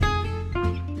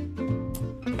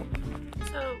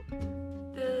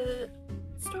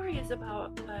is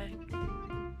about a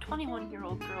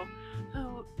 21-year-old girl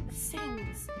who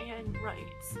sings and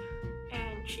writes,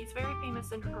 and she's very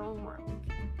famous in her own world,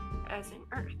 as in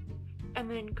Earth. And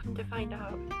then come to find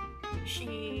out,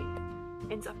 she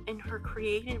ends up in her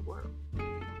created world.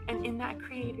 And in that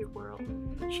created world,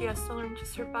 she has to learn to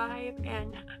survive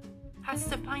and has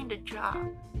to find a job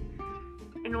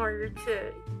in order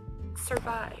to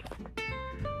survive.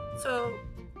 So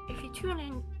if you tune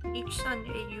in each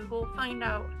Sunday, you will find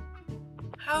out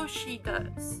how she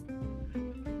does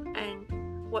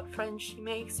and what friends she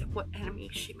makes and what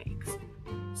enemies she makes.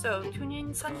 So tune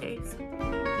in Sundays.